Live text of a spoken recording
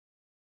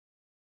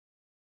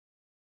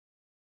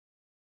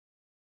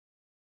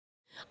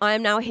I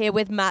am now here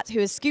with Matt, who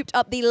has scooped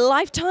up the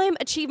Lifetime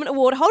Achievement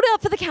Award. Hold it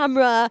up for the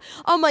camera.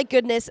 Oh my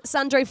goodness.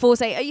 Sandro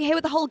Forse, are you here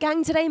with the whole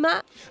gang today,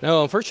 Matt?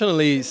 No,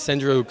 unfortunately,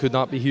 Sandro could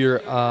not be here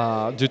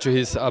due to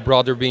his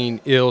brother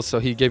being ill, so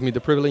he gave me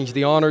the privilege,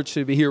 the honor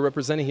to be here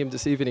representing him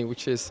this evening,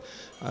 which is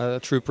a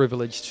true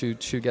privilege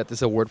to get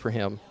this award for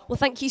him. Well,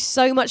 thank you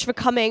so much for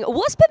coming.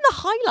 What's been the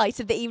highlight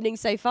of the evening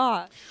so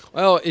far?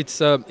 Well, it's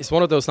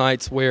one of those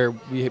nights where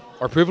we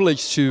are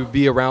privileged to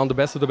be around the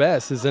best of the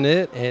best, isn't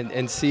it?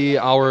 And see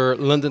our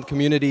London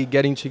community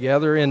getting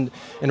together and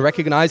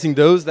recognizing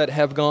those that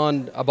have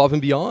gone above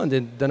and beyond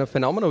and done a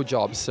phenomenal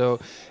job. So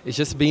it's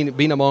just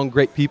being among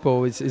great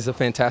people is a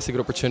fantastic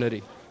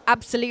opportunity.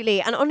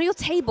 Absolutely. And on your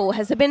table,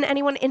 has there been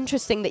anyone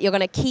interesting that you're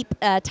going to keep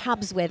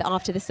tabs with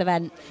after this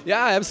event?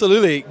 Yeah,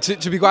 absolutely.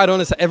 To be quite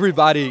honest,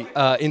 everybody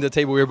in the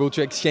table, we were able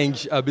to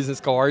exchange business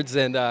cards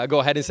and go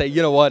ahead and say,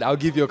 you know what, I'll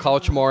give you a call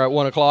tomorrow at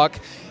 1 o'clock.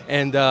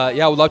 And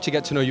yeah, I would love to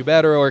get to know you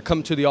better, or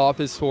come to the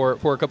office for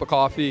a cup of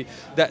coffee,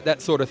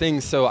 that sort of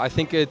thing. So I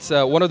think it's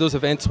one of those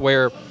events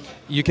where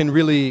you can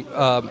really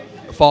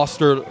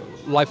foster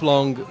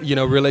lifelong,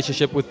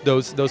 relationship with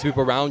those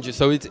people around you.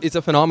 So it's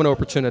a phenomenal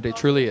opportunity. It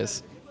truly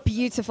is.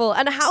 Beautiful.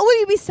 And how will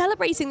you be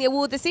celebrating the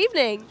award this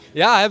evening?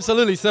 Yeah,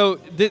 absolutely. So,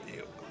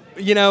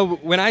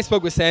 when I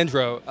spoke with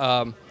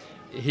Sandro,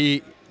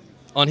 he,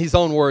 on his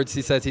own words,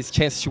 he says his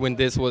chance to win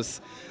this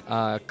was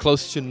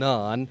close to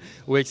none,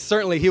 which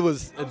certainly he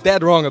was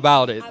dead wrong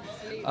about it.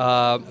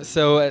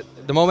 So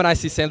at the moment I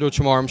see Sandro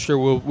tomorrow, I'm sure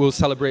we'll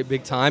celebrate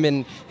big time,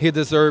 and he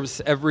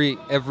deserves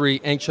every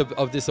inch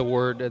of this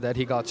award that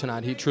he got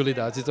tonight. He truly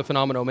does. He's a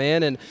phenomenal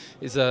man, and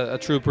it's a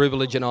true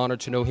privilege and honor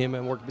to know him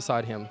and work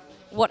beside him.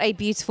 What a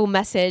beautiful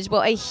message.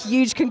 Well, a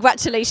huge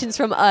congratulations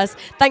from us.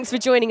 Thanks for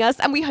joining us,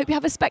 and we hope you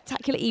have a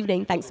spectacular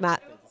evening. Thanks,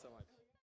 Matt.